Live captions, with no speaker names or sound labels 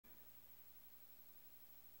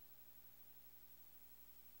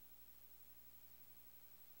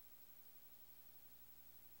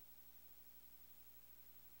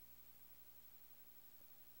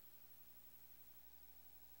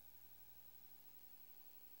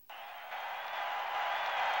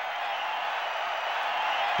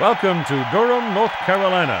Welcome to Durham, North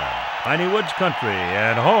Carolina, Piney Woods Country,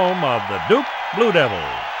 and home of the Duke Blue Devils.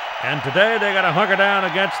 And today they got to hunker down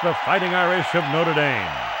against the Fighting Irish of Notre Dame.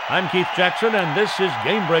 I'm Keith Jackson, and this is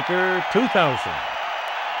Gamebreaker 2000.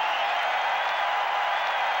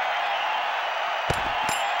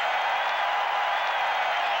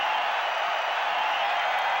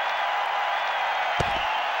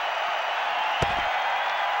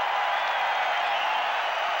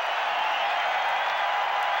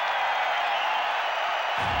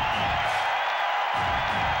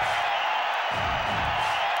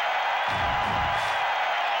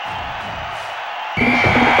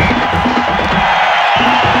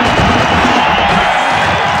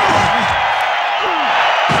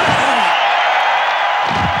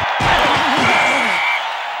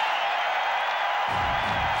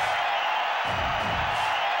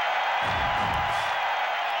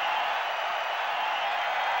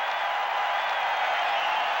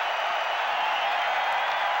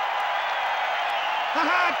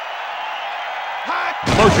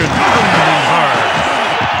 Motion pounding hard.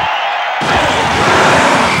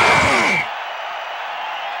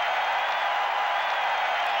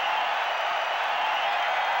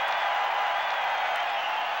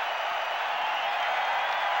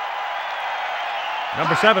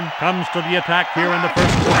 Number 7 comes to the attack here in the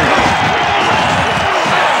first quarter.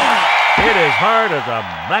 It is hard as a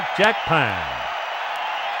blackjack pan.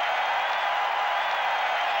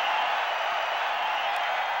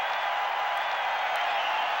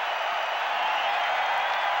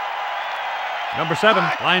 Number 7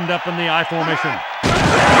 lined up in the I formation.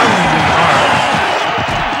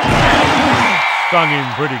 Stung him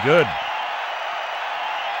pretty good.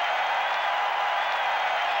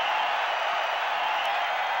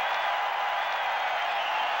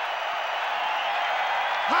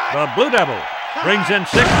 The Blue Devil brings in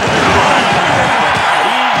 6.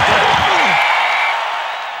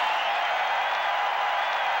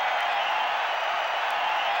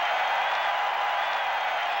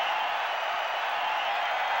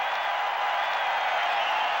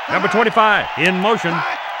 Number 25 in motion.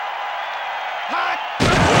 Handoff.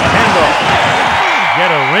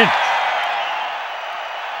 Get a wrench.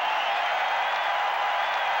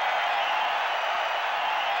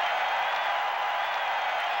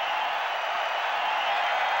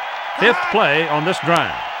 Fifth play on this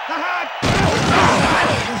drive. Here's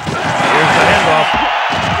the handoff.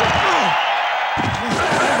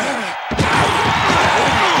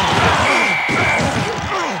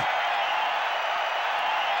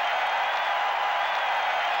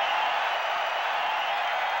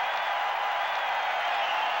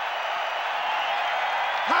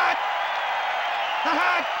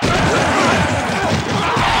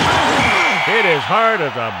 It is hard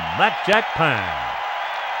as a blackjack pan.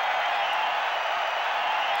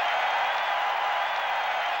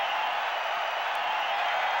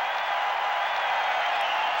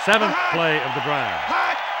 Seventh play of the drive.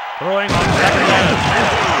 Throwing on second down.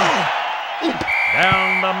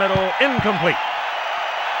 Down the middle, incomplete.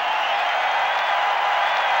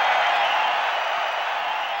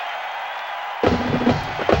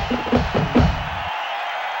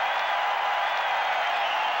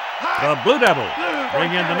 The Blue Devils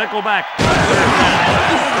bring in the nickel back.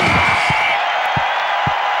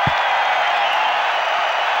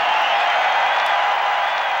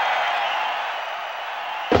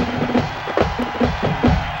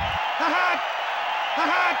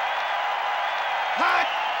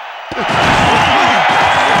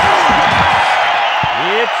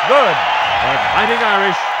 It's good. The Fighting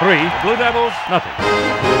Irish 3, Blue Devils nothing.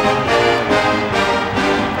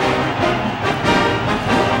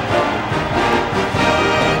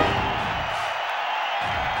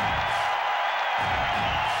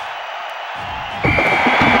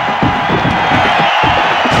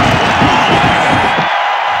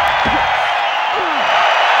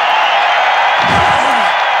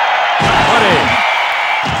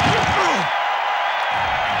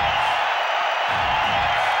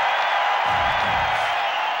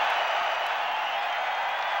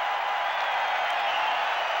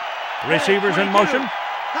 Receivers in motion. Running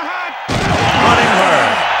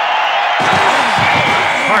hard.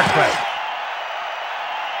 Hartford.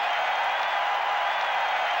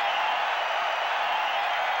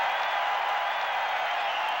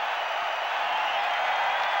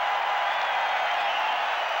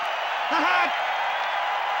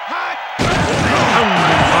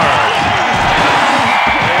 Pounding hard.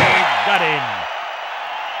 They got him.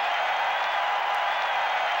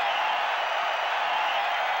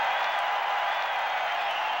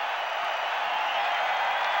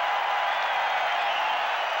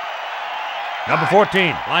 Number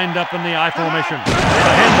 14, lined up in the I formation. The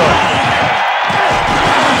handoff.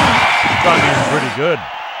 Dug in pretty good.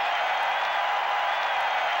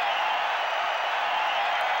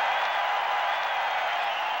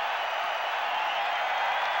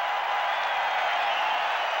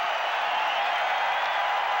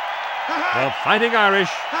 The Fighting Irish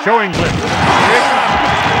showing blitz. Here it comes.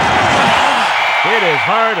 Hit as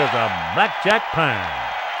hard as a blackjack pine.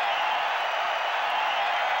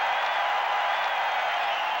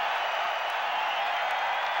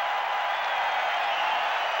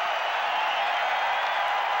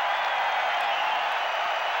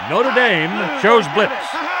 Notre Dame shows blitz.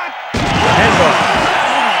 Handoff.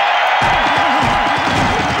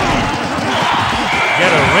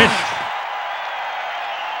 Get a wrench.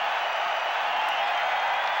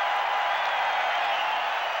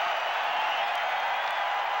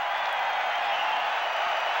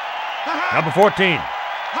 Number 14.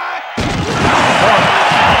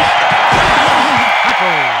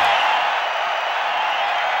 Tackle.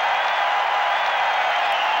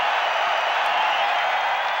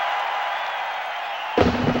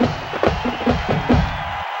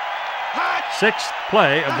 Sixth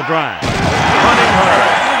play of the drive. Running hard.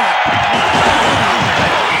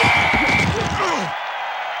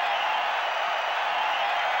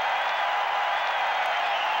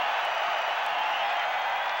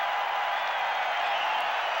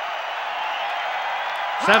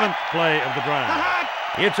 Seventh play of the drive.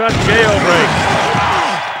 It's a jailbreak.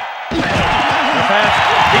 The pass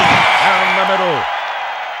deep down the middle.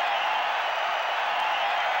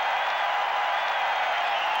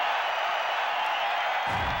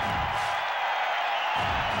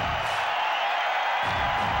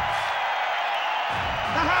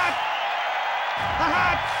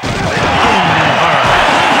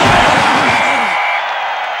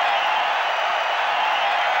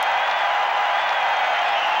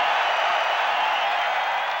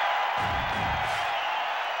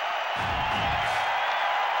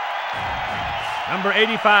 Number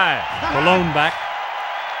 85, the lone back.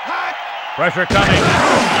 Pressure coming.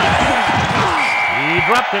 He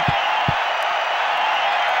dropped it.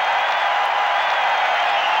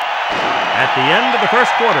 At the end of the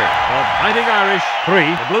first quarter, the Fighting Irish 3,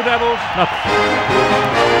 the Blue Devils nothing.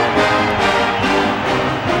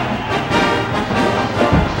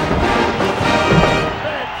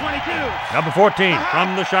 Number 14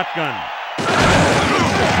 from the shotgun.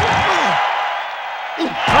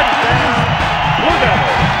 Touchdown, Blue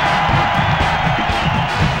Devils.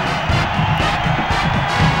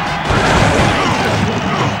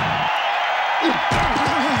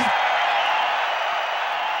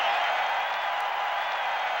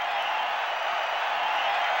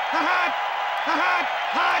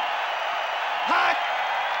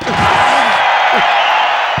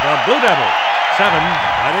 The Blue Devils 7,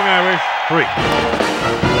 Fighting Irish 3.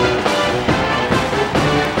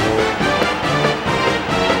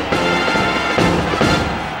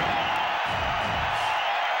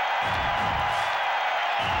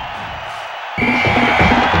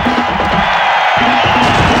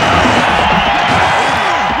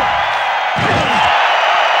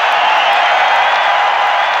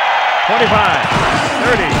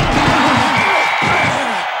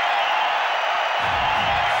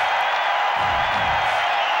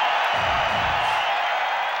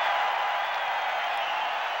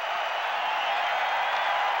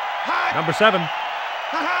 Number 7,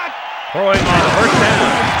 throwing on first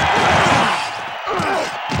down.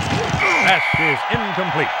 Pass is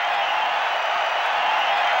incomplete.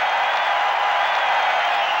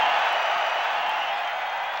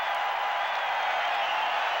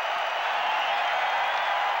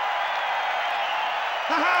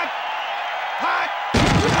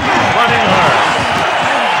 Running hard.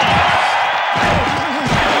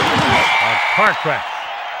 A car crash.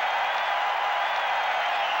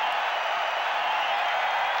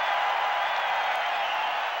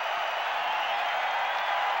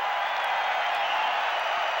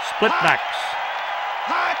 Split backs.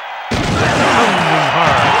 Pounding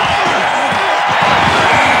hard.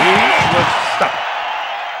 He was stuck.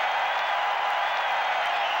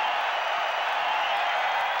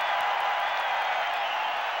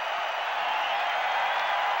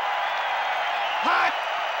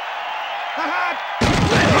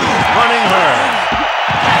 Running hard.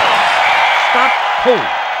 Stop cold.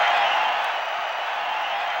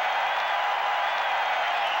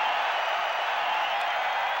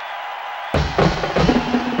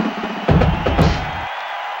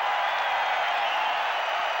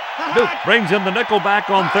 Duke brings in the nickel back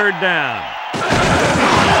on third down.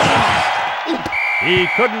 He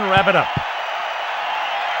couldn't wrap it up.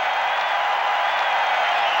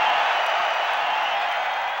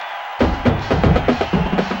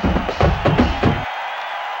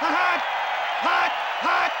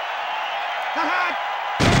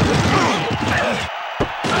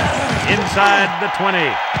 inside the 20.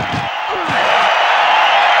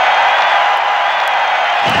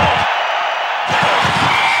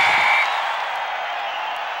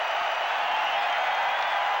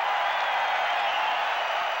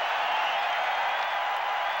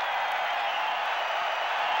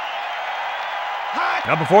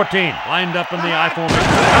 Number 14, lined up in the I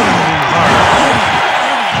formation.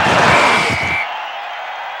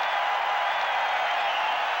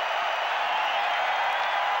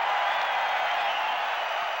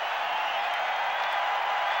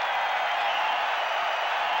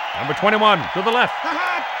 Number 21, to the left.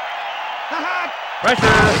 Pressure.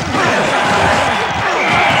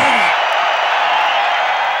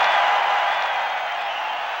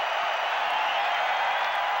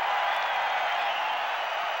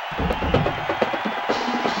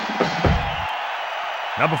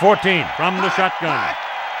 Number 14, from the shotgun.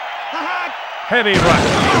 Heavy rush.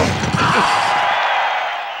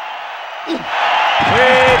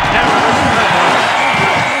 Way down the sideline.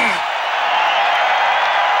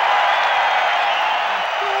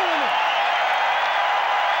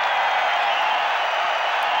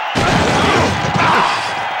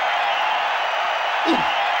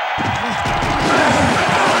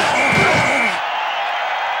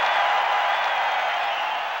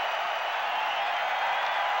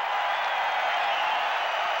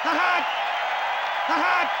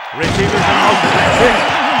 Receivers in motion.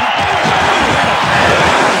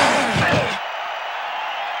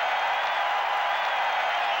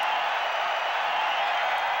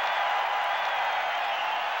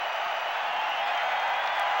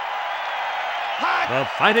 The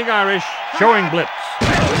Fighting Irish showing blitz.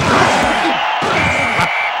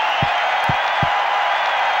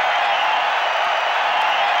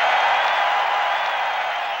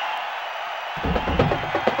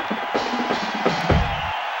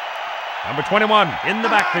 Number 21 in the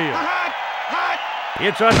backfield.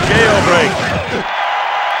 It's a jailbreak.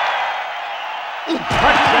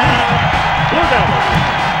 Touchdown, Blue Devils.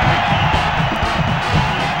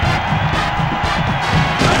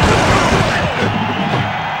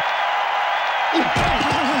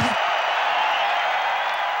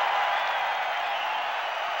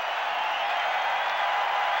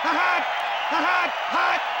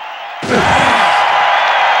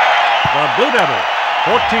 The Blue Devils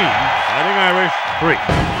 14, Fighting Irish 3.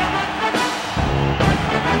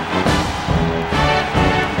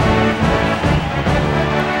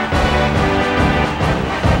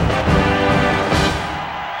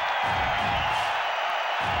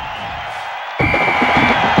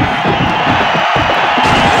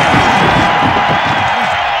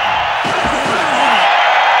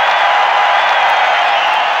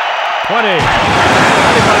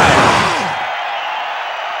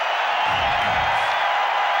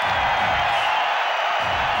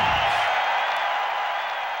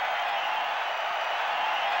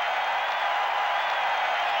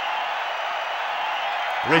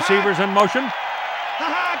 Receivers in motion.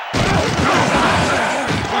 Pounding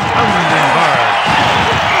hard.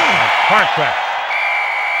 A car crash.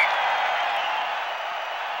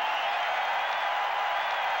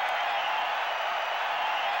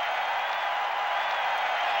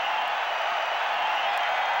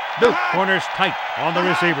 Duke corners tight on the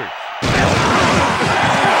receivers.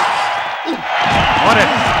 On it.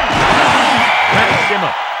 Wraps him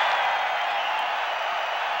up.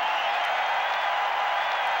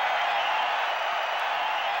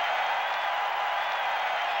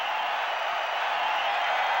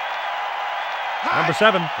 Number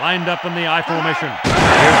 7 lined up in the I formation.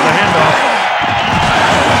 Here's the handoff.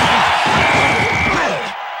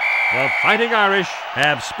 The Fighting Irish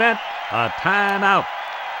have spent a timeout.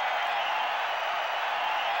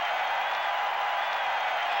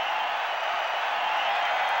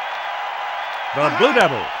 The Blue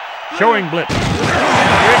Devils showing blitz.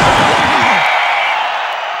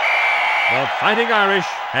 The Fighting Irish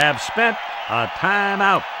have spent a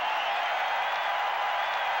timeout.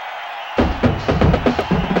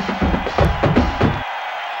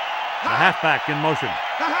 Halfback in motion.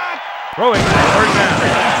 Throwing third down.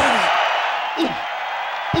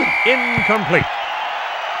 Incomplete.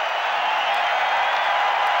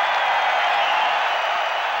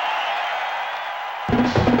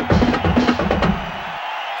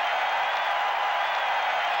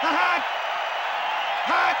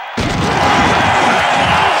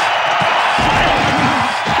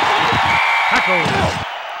 Tackle.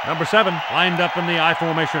 Number 7 lined up in the I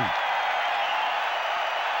formation.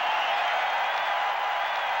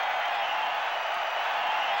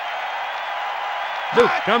 Duke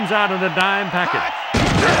comes out in a dime package.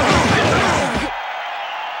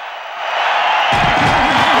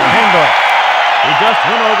 Handoff.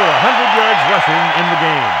 went over 100 yards rushing in the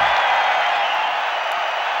game.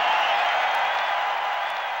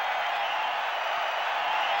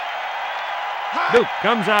 Duke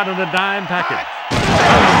comes out in a dime package.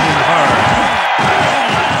 Hard.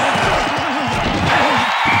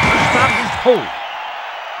 Stop, hold.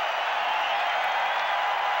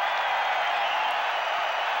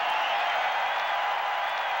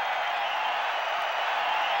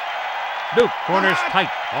 Duke corners tight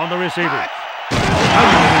on the receivers.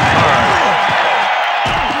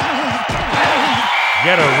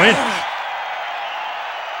 Get a wrench.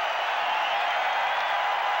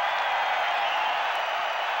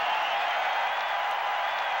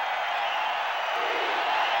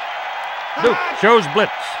 Duke shows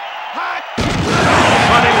blitz.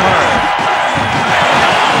 Running hard.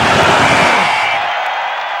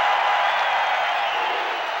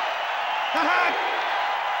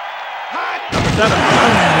 Number 7,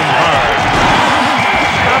 running hard.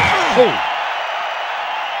 Stop, hold.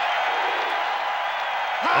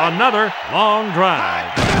 Another long drive.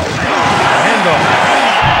 Handoff.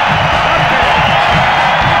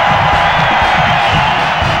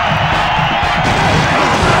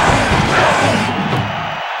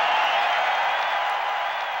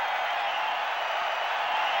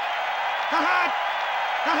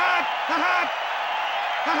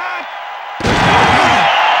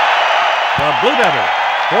 The Blue Devils,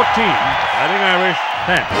 14, Fighting Irish,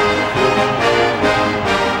 10.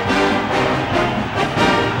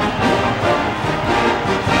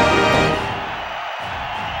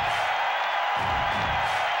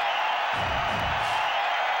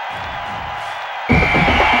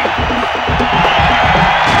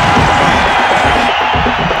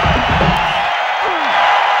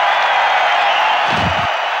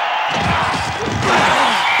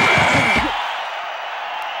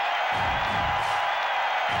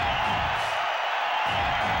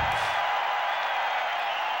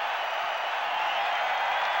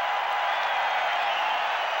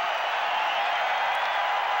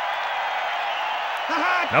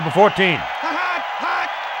 Number 14. It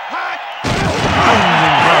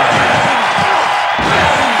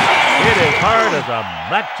is hard as a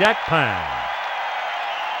blackjack pine.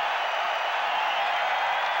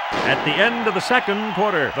 At the end of the second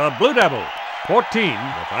quarter, the Blue Devils, 14,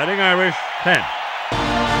 the Fighting Irish, 10.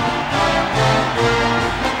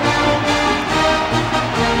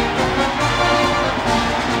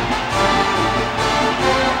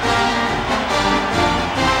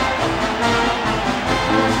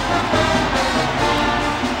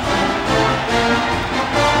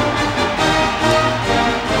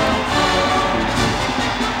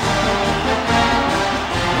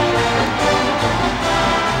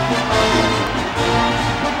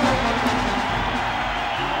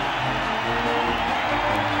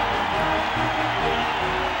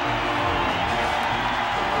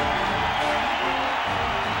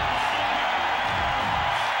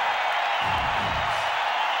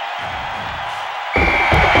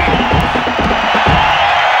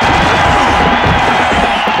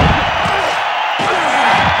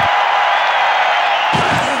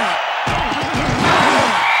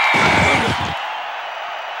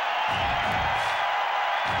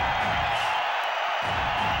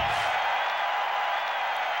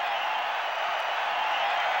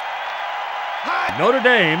 Notre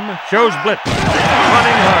Dame shows blitz.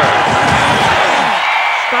 Running hard.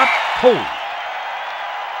 Stop, hold.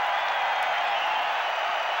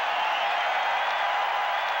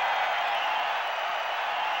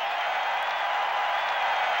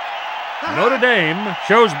 Notre Dame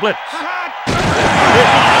shows blitz.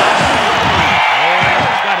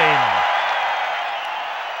 Got him.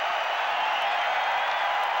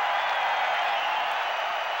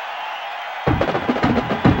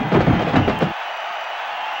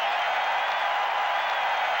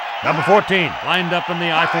 Number 14, lined up in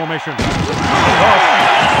the I formation.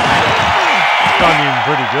 Stung him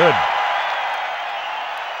pretty good.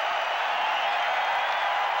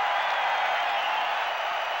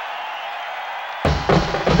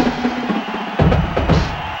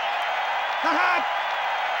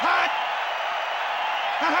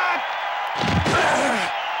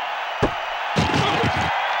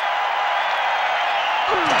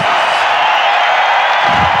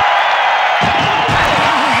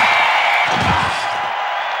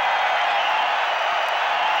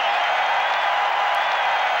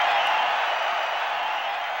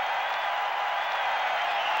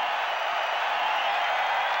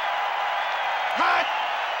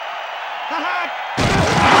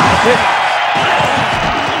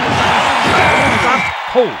 Stop,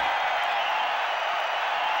 hold.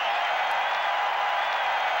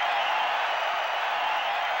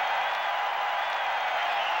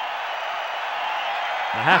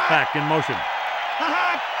 The halfback in motion.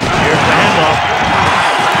 Here's the handoff.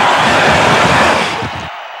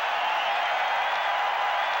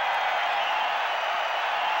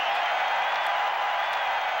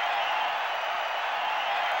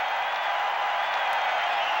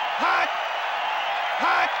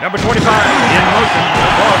 Number 25 in motion.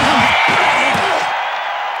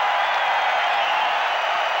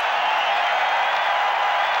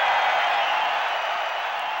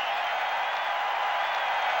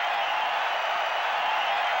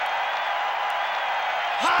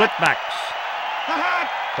 Split backs.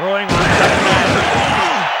 Throwing on second man.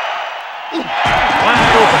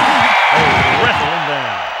 Wide open. They wrestle him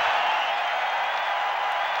down.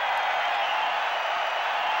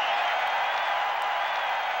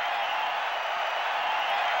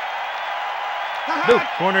 Duke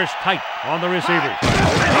corners tight on the receivers.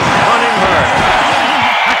 Running hard.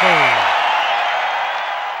 Tackle.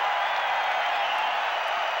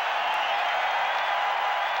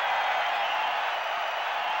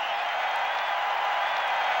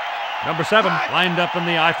 Number 7 lined up in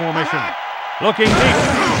the I formation. Looking deep.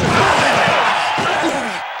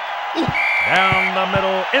 Down the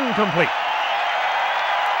middle, incomplete.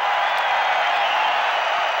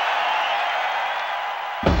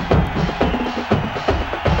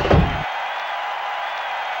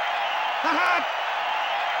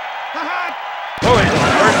 Throwing on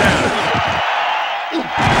third down.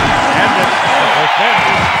 And it's the first down.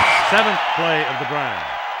 7th play of the drive.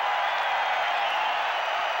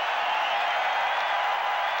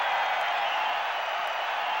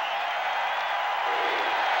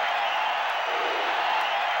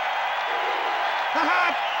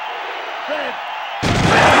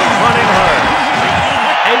 Running hard.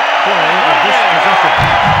 8th play of this possession.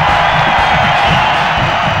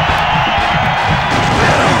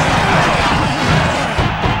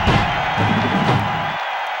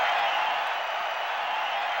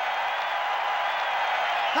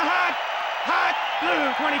 Blue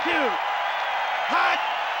 22.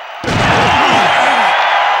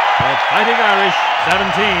 The Fighting Irish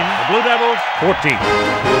 17, the Blue Devils 14.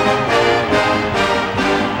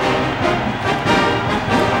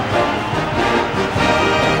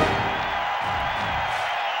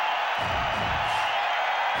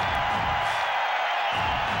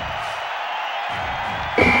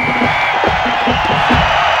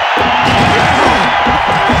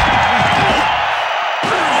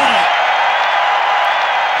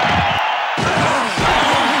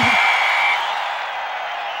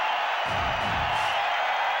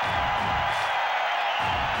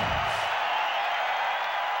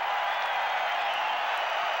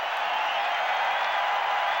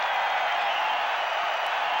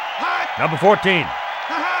 Number 14.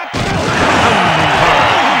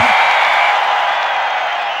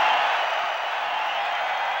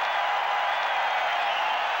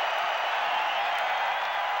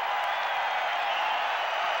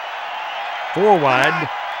 Four wide.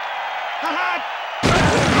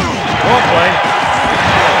 Ball play.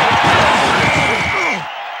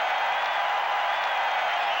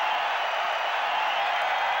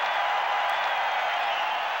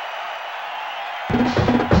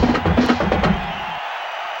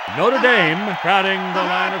 Notre Dame crowding the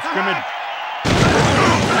line of scrimmage.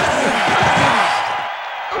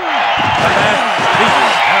 The pass deep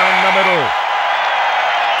down the middle.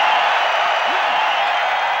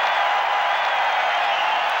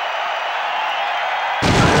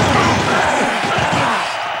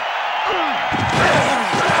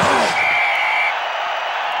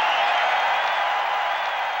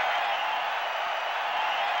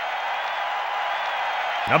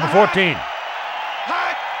 Number 14.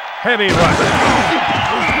 Heavy rush.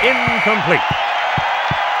 Incomplete.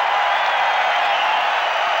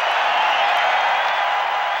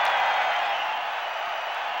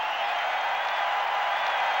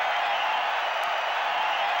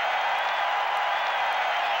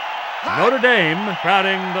 Notre Dame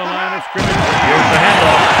crowding the line of scrimmage. Here's the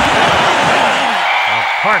handoff. A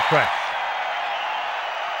car crash.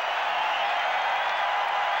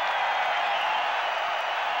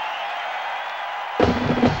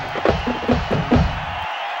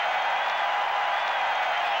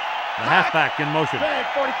 The halfback in motion.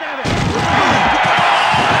 47.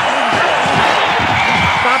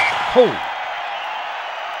 Stop hold.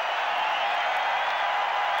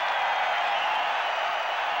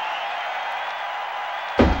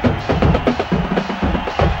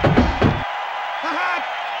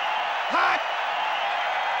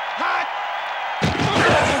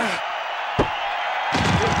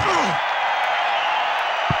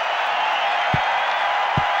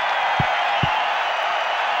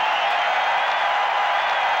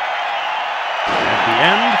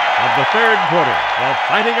 third quarter. The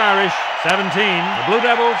Fighting Irish 17, the Blue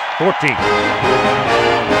Devils 14.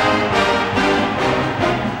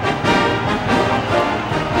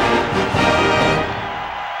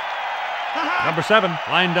 Number 7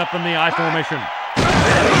 lined up in the I formation.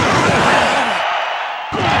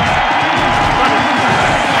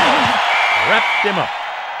 Wrapped him up.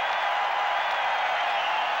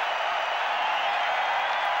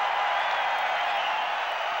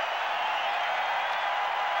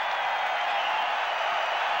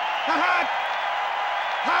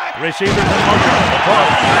 Receivers in motion.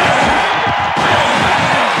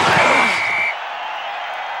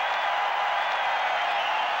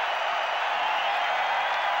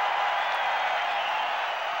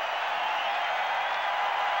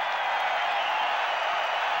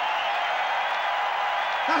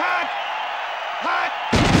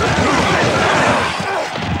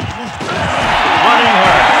 Running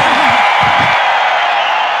hard.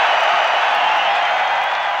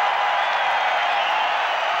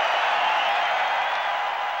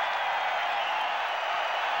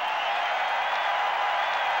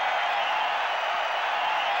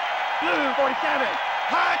 Blue 47.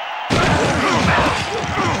 Hot.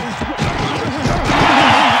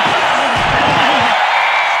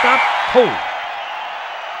 Stop cold.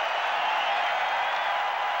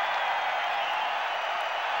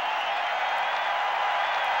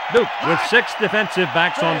 Duke with 6 defensive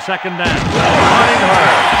backs on second down. Running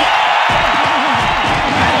hard.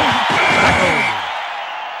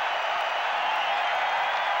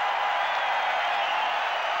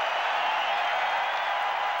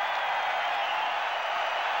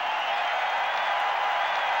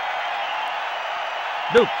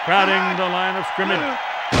 Duke crowding the line of scrimmage.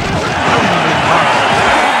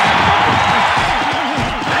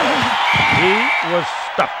 He was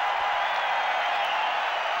stuffed.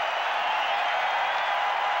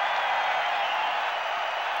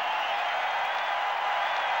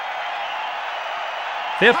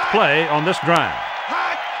 Fifth play on this drive.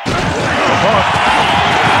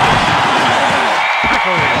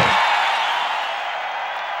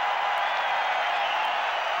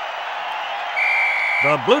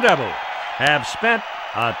 The Blue Devils have spent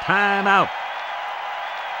a timeout.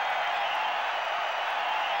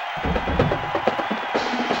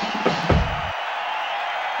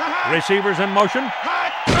 Receivers in motion.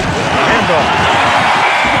 Handoff.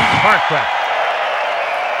 Hartcraft.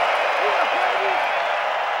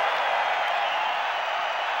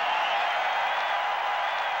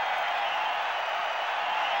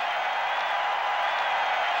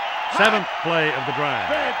 Seventh play of the drive.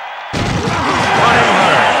 Running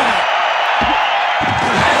hard.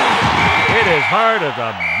 It is hard as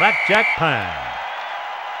a blackjack pine.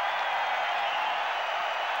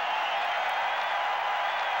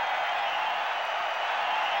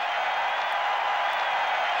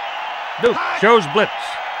 Duke shows blitz.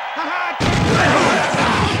 Hard.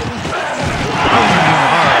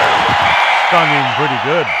 Stung him pretty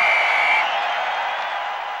good.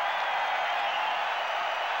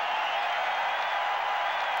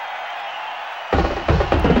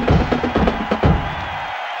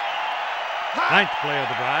 Ninth play of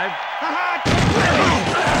the drive.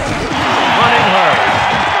 Running hard.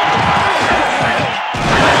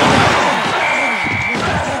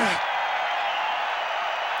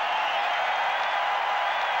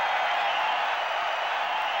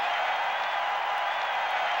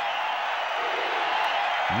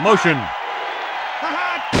 Motion.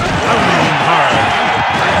 Running hard.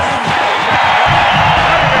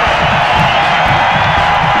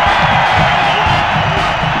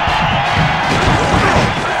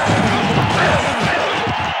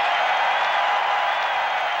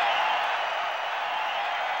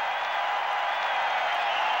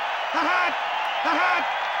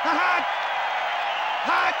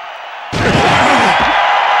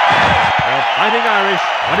 The Fighting Irish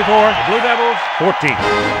 24, the Blue Devils 14.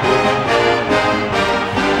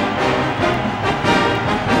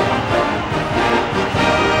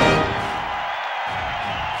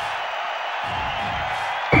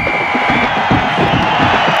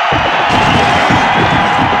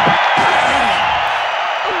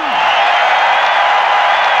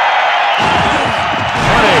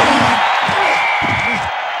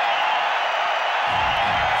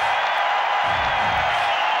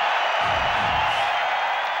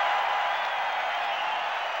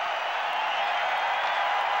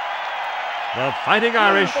 The Fighting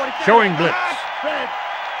Irish showing blitz.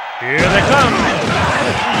 Here they come.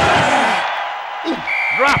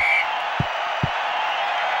 Drop.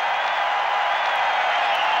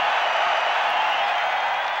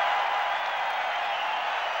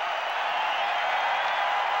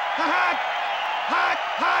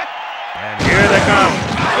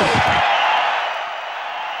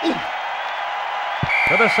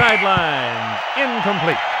 To the sidelines.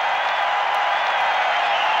 Incomplete.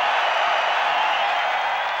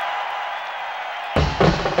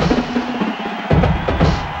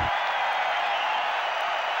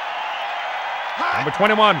 Number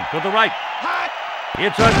 21 to the right.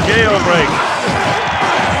 It's a jailbreak.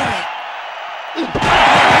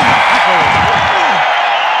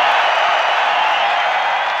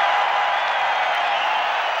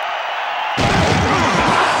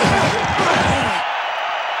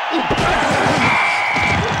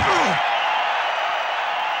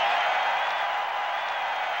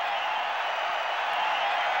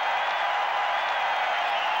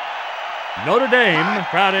 Notre Dame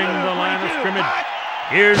crowding the line of scrimmage.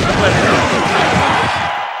 Here's the blitz.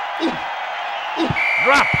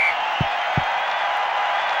 Drop.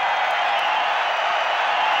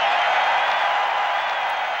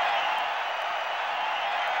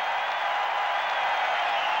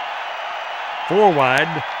 Four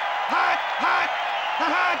wide.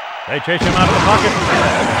 They chase him out of the pocket.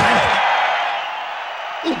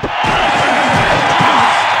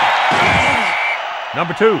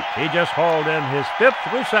 Number 2, he just hauled in his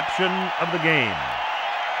 5th reception of the game.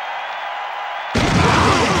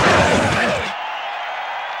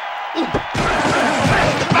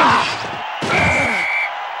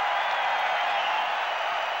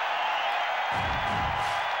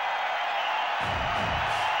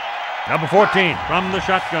 Number 14 from the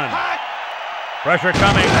shotgun. Pressure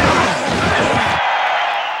coming.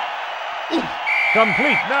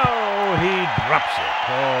 Complete. No, he drops it.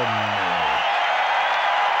 Oh, no.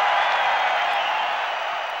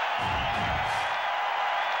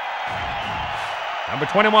 Number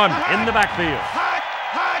 21 in the backfield.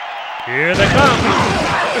 Here they come.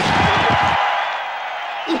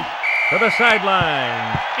 To the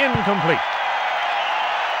sideline. Incomplete.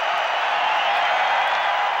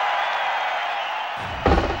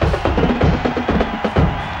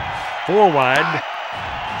 Four wide.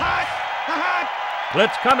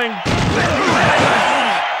 Blitz coming.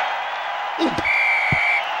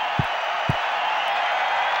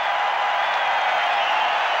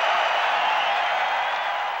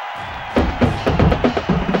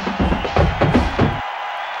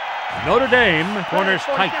 Notre Dame corners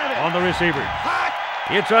tight on the receivers.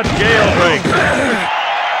 It's a jailbreak.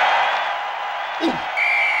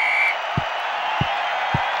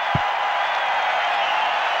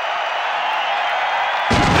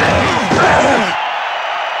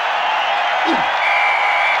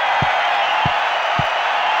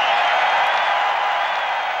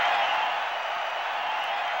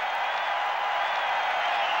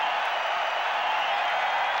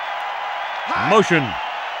 Motion.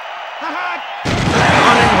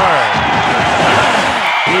 Running hard.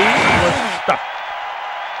 He was stuck.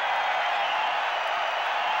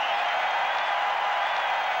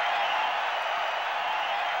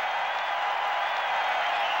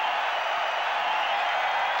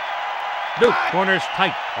 Duke corners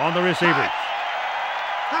tight on the receivers.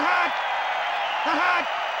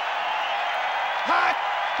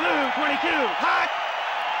 Blue 22.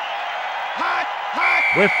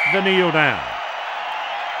 With the kneel down.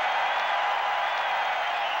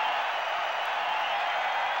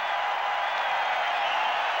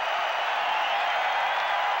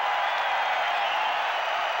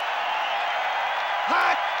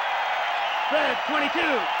 Red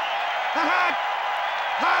 22.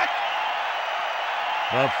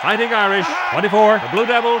 The Fighting Irish 24, the Blue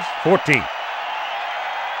Devils 14.